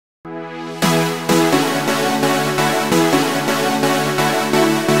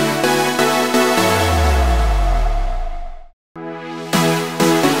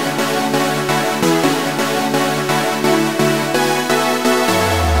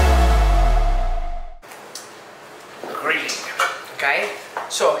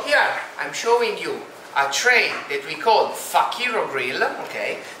I'm showing you a tray that we call Fakiro grill,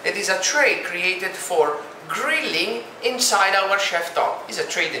 okay? That is a tray created for grilling inside our chef top. It's a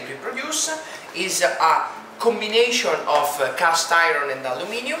tray that we produce, is a combination of cast iron and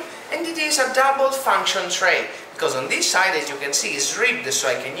aluminium, and it is a double function tray, because on this side, as you can see, is ribbed, so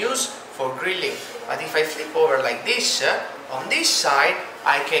I can use for grilling. But if I flip over like this, on this side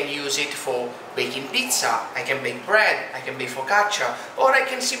I can use it for baking pizza, I can bake bread, I can bake focaccia, or I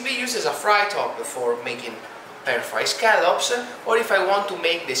can simply use as a fry top for making pan-fried scallops, or if I want to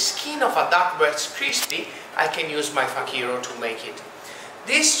make the skin of a duck breast crispy, I can use my Fakiro to make it.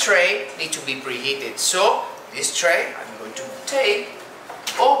 This tray needs to be preheated, so this tray I'm going to take,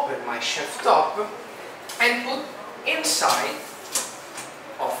 open my chef top and put inside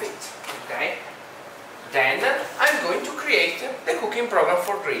of it, okay? Then I'm going to create the cooking program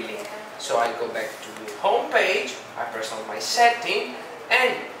for grilling. So I go back to the home page, I press on my setting,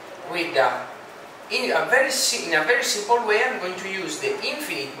 and with in a very simple way I'm going to use the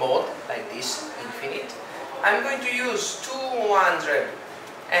infinite mode, like this, infinite. I'm going to use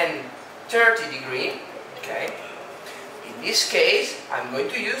 230 degree, okay? In this case, I'm going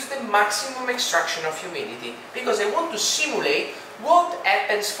to use the maximum extraction of humidity, because I want to simulate what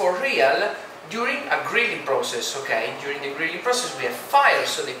happens for real during a grilling process, okay? During the grilling process we have fire,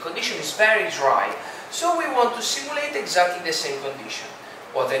 so the condition is very dry. So we want to simulate exactly the same condition.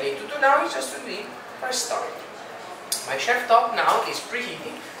 What I need to do now is just to press start. My chef top now is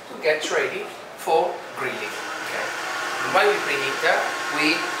preheating to get ready for grilling, okay? And while we preheat,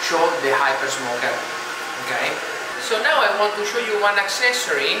 we show the hyper smoker, okay? So now I want to show you one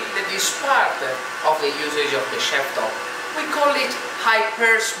accessory that is part of the usage of the chef top. We call it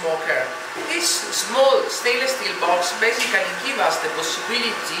hyper smoker. This small stainless steel box basically gives us the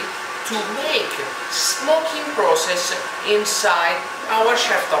possibility to make smoking process inside our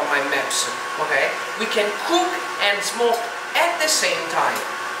chef top Mind.Maps. Okay, we can cook and smoke at the same time.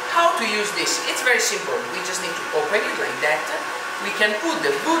 How to use this? It's very simple. We just need to open it like that. We can put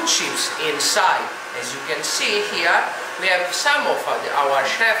the wood chips inside. As you can see here, we have some of our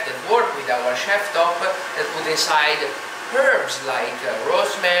chefs that work with our chef top that put inside herbs like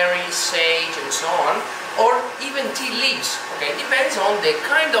rosemary, sage and so on, or even tea leaves, okay? Depends on the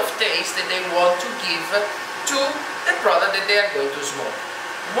kind of taste that they want to give to the product that they are going to smoke.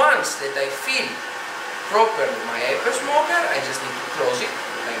 Once that I fill properly my hyper smoker, I just need to close it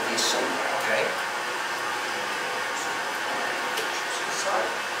like this, okay?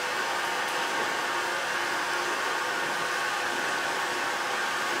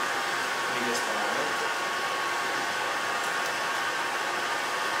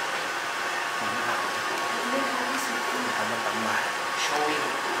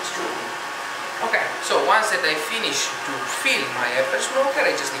 Okay, so once that I finish to fill my hyper smoker,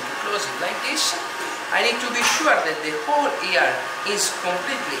 I just need to close it like this. I need to be sure that the hole here is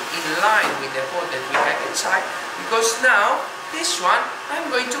completely in line with the hole that we have inside, because now this one I'm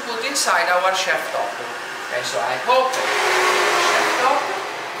going to put inside our chef top. Okay, so I open the chef top,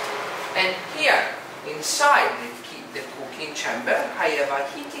 and here inside the cooking chamber I have a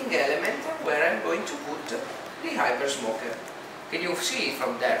heating element where I'm going to put the hyper smoker. Can you see it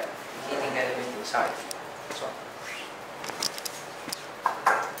from there? Heating element inside. So,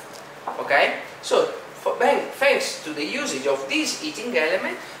 okay, so thanks to the usage of this heating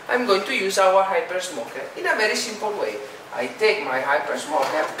element, I'm going to use our hyper smoker in a very simple way. I take my hyper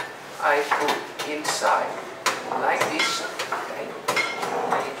smoker, I put inside like this, okay,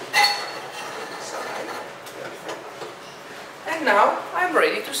 and now I'm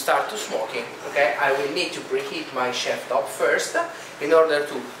ready to start to smoking. Okay, I will need to preheat my chef top first in order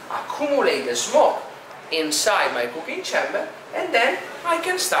to accumulate the smoke inside my cooking chamber, and then I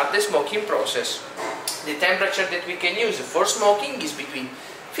can start the smoking process. The temperature that we can use for smoking is between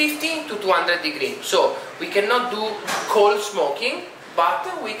 50 to 200 degrees. So we cannot do cold smoking, but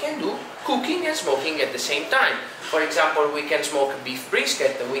we can do cooking and smoking at the same time. For example, we can smoke beef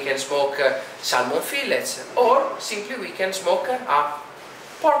brisket, we can smoke salmon fillets, or simply we can smoke a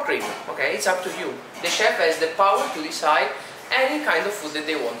pork rib. Okay, it's up to you. The chef has the power to decide any kind of food that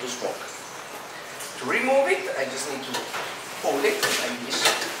they want to smoke. To remove it, I just need to hold it like this.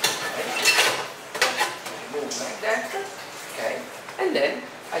 Okay. Remove like that. Okay, and then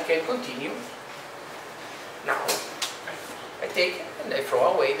I can continue. Now I take it and I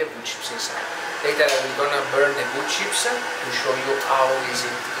throw away the wood chips inside. Later I'm gonna burn the wood chips to show you how is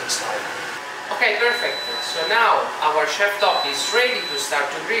it inside. Okay, perfect. So now our chef top is ready to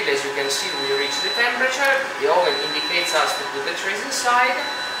start to grill. As you can see, we reached the temperature. The oven indicates us to put the trays inside.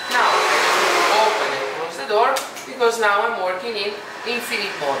 Now I need to open and close the door, because now I'm working in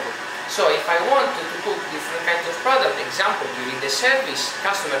infinite mode. So if I want to cook different kinds of product, example, during the service,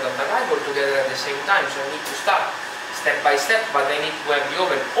 customer don't arrive all together at the same time, so I need to start step by step, but I need to have the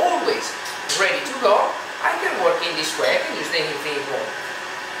oven always ready to go, I can work in this way, I can use the infinite mode.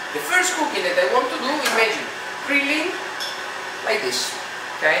 The first cooking that I want to do, imagine, grilling like this,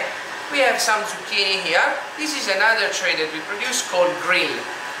 okay? We have some zucchini here. This is another tray that we produce called grill.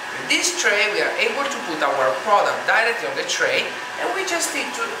 In this tray we are able to put our product directly on the tray, and we just need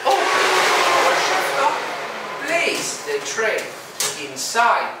to open our cheftop, place the tray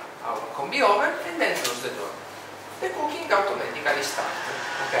inside our combi oven, and then close the door. The cooking automatically starts.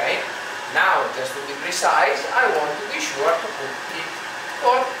 Okay? Now, just to be precise, I want to be sure to cook it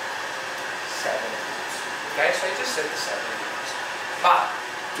for 7 minutes. Okay, so I just set the 7 minutes. But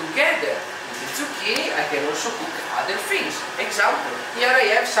together with the zucchini, I can also cook other things. Example, here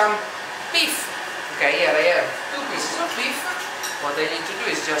I have some beef. Okay, here I have 2 pieces of beef. What I need to do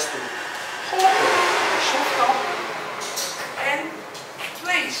is just to open the cheftop and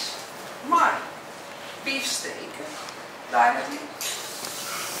place my beef steak directly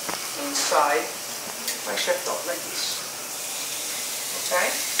inside my cheftop like this. Okay?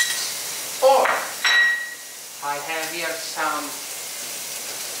 Or I have here some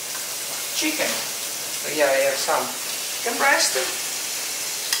chicken. So here I have some chicken breast.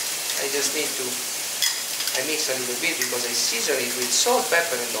 I just need to mix a little bit because I season it with salt,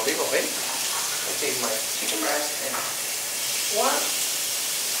 pepper and olive oil. I take my chicken breast and 1, 2,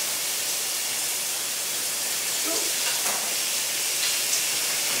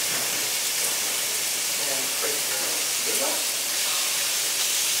 and break the middle.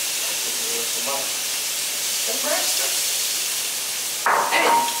 Chicken breast.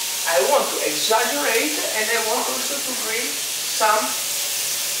 And I want to exaggerate, and I want also to grill some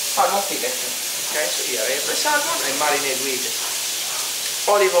salmon fillet. Okay, so here I have the salmon. I marinate with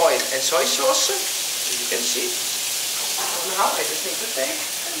olive oil and soy sauce, as you can see. So now I just need to take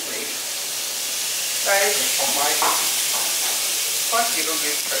and place on my 1 kilo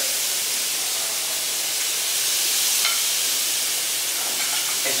grill tray.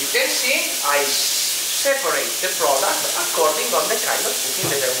 As you can see, I separate the product according on the kind of cooking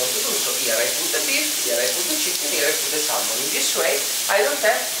that I want to do. So here I put the beef, here I put the chicken, here I put the salmon. In this way, I don't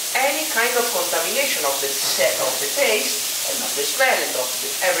have any kind of contamination of the taste and of the smell and of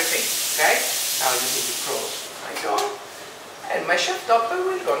everything. Okay? Now I just need to close my door, and my cheftop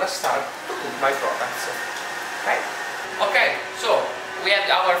will gonna start to cook my products. Okay? Okay, so we have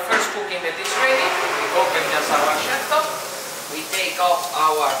our first cooking that is ready. We open just our cheftop. We take off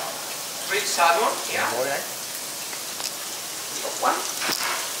our grilled salmon here. Top 1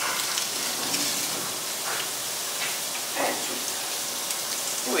 and 2.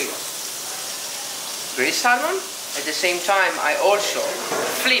 Here we go. Grilled salmon. At the same time, I also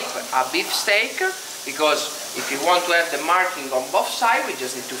flip a beef steak, because if you want to have the marking on both sides, we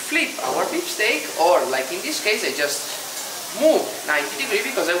just need to flip our beef steak, or like in this case, I just move 90 degrees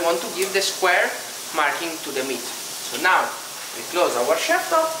because I want to give the square marking to the meat. So now we close our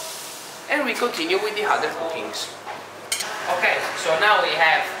cheftop and we continue with the other cookings. Okay, so now we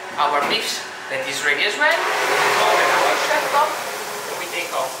have our beef that is ready as well. We open our cheftop and we take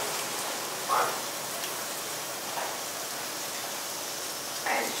off 1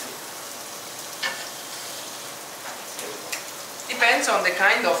 and 2. Depends on the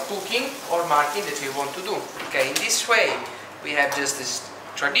kind of cooking or marking that we want to do. Okay, in this way we have just this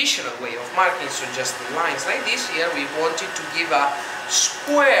traditional way of marking, so just the lines like this. Here we wanted to give a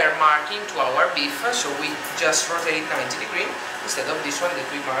square marking to our beef, so we just rotate 90 degrees instead of this one that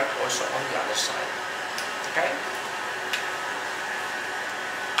we mark also on the other side. Okay?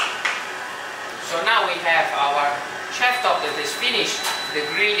 So now we have our cheftop that is finished the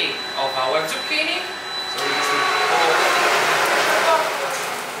grilling of our zucchini. So we just need to hold the cheftop,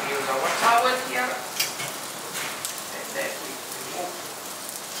 use our towel here, and then we remove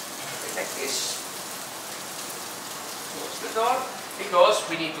like this. Close the door, because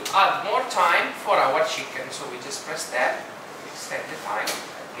we need to add more time for our chicken. So we just press that, extend the time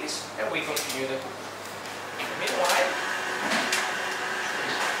like this, and we continue the cooking. Meanwhile,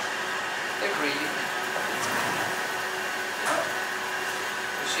 the grilling.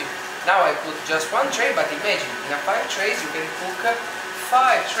 You see, now I put just 1 tray, but imagine in a 5 trays you can cook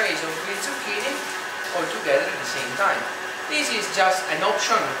 5 trays of grilled zucchini all together at the same time. This is just an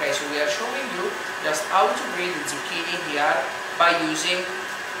option, okay, so we are showing you just how to grill the zucchini here by using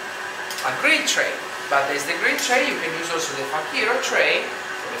a grill tray. But as the grill tray, you can use also the Fakiro tray,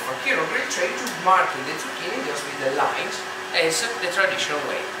 or the Fakiro grill tray, to mark the zucchini just with the lines as the traditional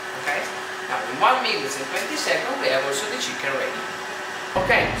way, okay? Now in 1 minute and 20 seconds we have also the chicken ready.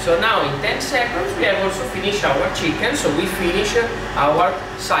 Okay, so now in 10 seconds we have also finished our chicken, so we finish our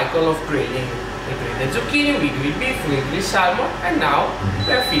cycle of grilling. We grill the zucchini, we grill beef, we grill salmon, and now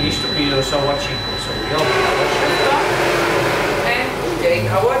we are finished to grill also our chicken. So we open our chef top and we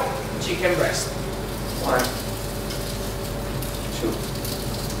take our chicken breast. 1,